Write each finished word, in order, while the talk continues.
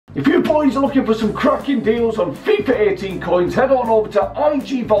If you boys are looking for some cracking deals on FIFA 18 coins, head on over to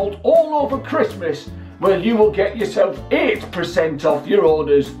IG Vault all over Christmas, where you will get yourself 8% off your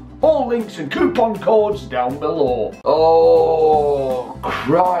orders. All links and coupon codes down below. Oh,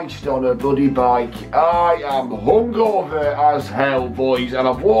 Christ on a bloody bike. I am hungover as hell, boys, and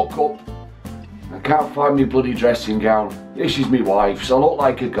I've woke up. I can't find my bloody dressing gown. This is my wife's. I look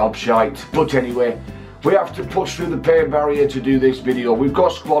like a gobshite. But anyway, we have to push through the pain barrier to do this video. We've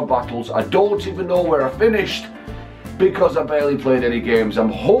got squad battles. I don't even know where I finished because I barely played any games.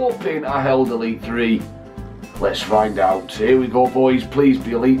 I'm hoping I held Elite 3. Let's find out. Here we go, boys. Please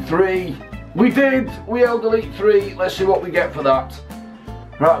be Elite 3. We did. We held Elite 3. Let's see what we get for that.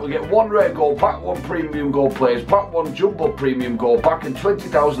 Right, we get 1 rare gold pack, 1 premium gold players pack, 1 jumbo premium gold pack, and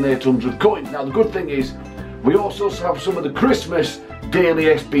 20,800 coins. Now, the good thing is, we also have some of the Christmas daily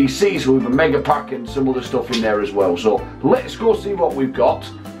SBCs with a mega pack and some other stuff in there as well. So let's go see what we've got,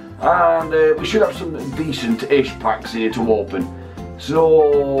 and we should have some decent-ish packs here to open.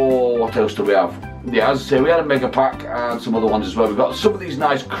 So what else do we have? Yeah, as I say, we had a mega pack and some other ones as well. We've got some of these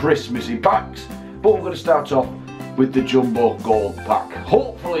nice Christmassy packs, but we're going to start off with the jumbo gold pack.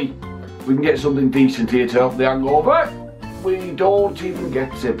 Hopefully we can get something decent here to help the hangover. We don't even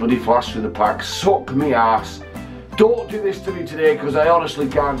get a bloody flash through the pack. Suck me ass. Don't do this to me today, because I honestly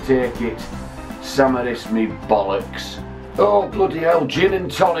can't take it. Samaris me bollocks. Oh bloody hell, gin and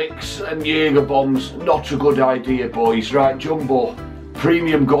tonics and Jaeger bombs. Not a good idea, boys. Right, jumbo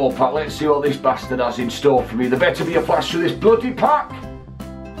premium gold pack. Let's see what this bastard has in store for me. There better be a flash through this bloody pack.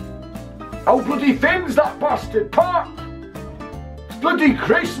 How bloody thin's that bastard pack? It's bloody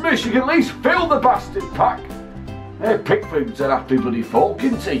Christmas. You can at least fill the bastard pack. Pickford's an happy bloody folk,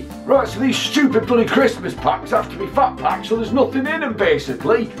 isn't he? Right, so these stupid bloody Christmas packs have to be fat packs, so there's nothing in them,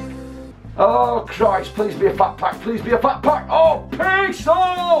 basically. Oh, Christ, please be a fat pack, please be a fat pack. Oh, piss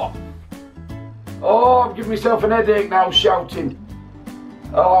off! Oh, I'm giving myself an headache now, shouting.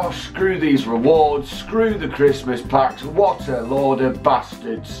 Oh, screw these rewards, screw the Christmas packs, what a load of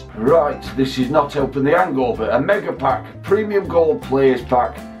bastards. Right, this is not helping the hangover. A mega pack, premium gold players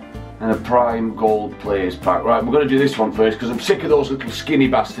pack, and a prime gold players pack. Right, we're going to do this one first because I'm sick of those little skinny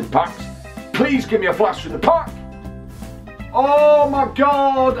bastard packs. Please give me a flash through the pack. Oh my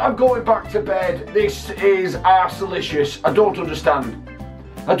god, I'm going back to bed. This is arse-delicious. I don't understand.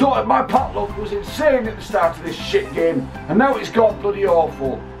 My pack luck was insane at the start of this shit game, and now it's got bloody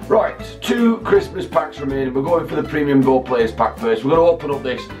awful. Right, 2 Christmas packs remaining. We're going for the premium gold players pack first. We're going to open up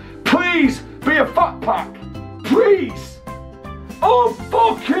this. Please be a fat pack. Please. Oh,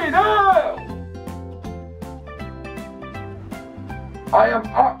 fucking hell! I am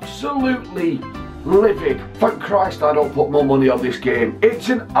absolutely livid. Thank Christ I don't put more money on this game. It's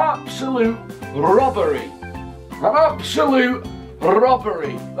an absolute robbery. An absolute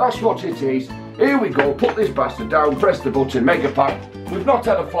robbery. That's what it is. Here we go. Put this bastard down. Press the button. Mega pack. We've not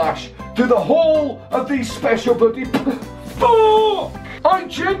had a flash through the whole of these special bloody... Fuck! I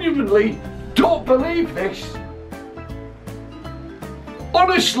genuinely don't believe this.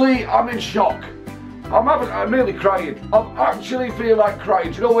 Honestly, I'm in shock. I'm really crying. I actually feel like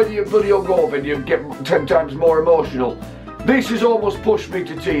crying. Do you know when you're bloody hungover and you get 10 times more emotional? This has almost pushed me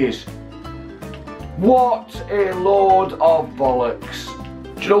to tears. What a load of bollocks.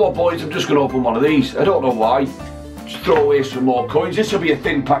 Do you know what, boys? I'm just going to open one of these. I don't know why. Just throw away some more coins. This will be a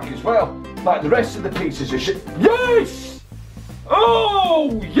thin pack as well. Like the rest of the pieces of shit. Yes!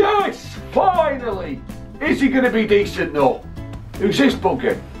 Oh, yes! Finally! Is he going to be decent though? Who's this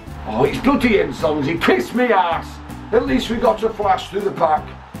bugger? Oh, it's bloody Ensongs. He pissed me ass. At least we got a flash through the pack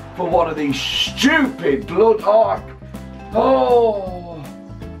for one of these stupid blood. Oh,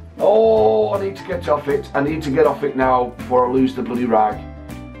 I need to get off it. I need to get off it now before I lose the bloody rag.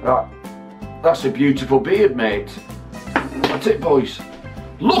 Right. That's a beautiful beard, mate. That's it, boys.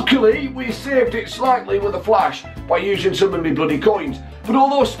 Luckily, we saved it slightly with a flash by using some of my bloody coins. But all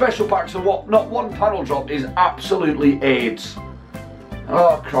those special packs and what, not one panel drop is absolutely AIDS.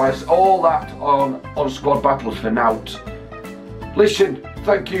 Oh Christ, all that on squad battles for nout. Listen,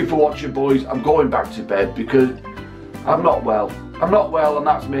 thank you for watching, boys. I'm going back to bed because I'm not well. I'm not well, and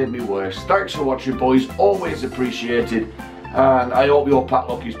that's made me worse. Thanks for watching, boys. Always appreciated. And I hope your pack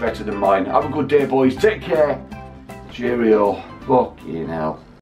luck is better than mine. Have a good day, boys. Take care. Cheerio. Fucking hell.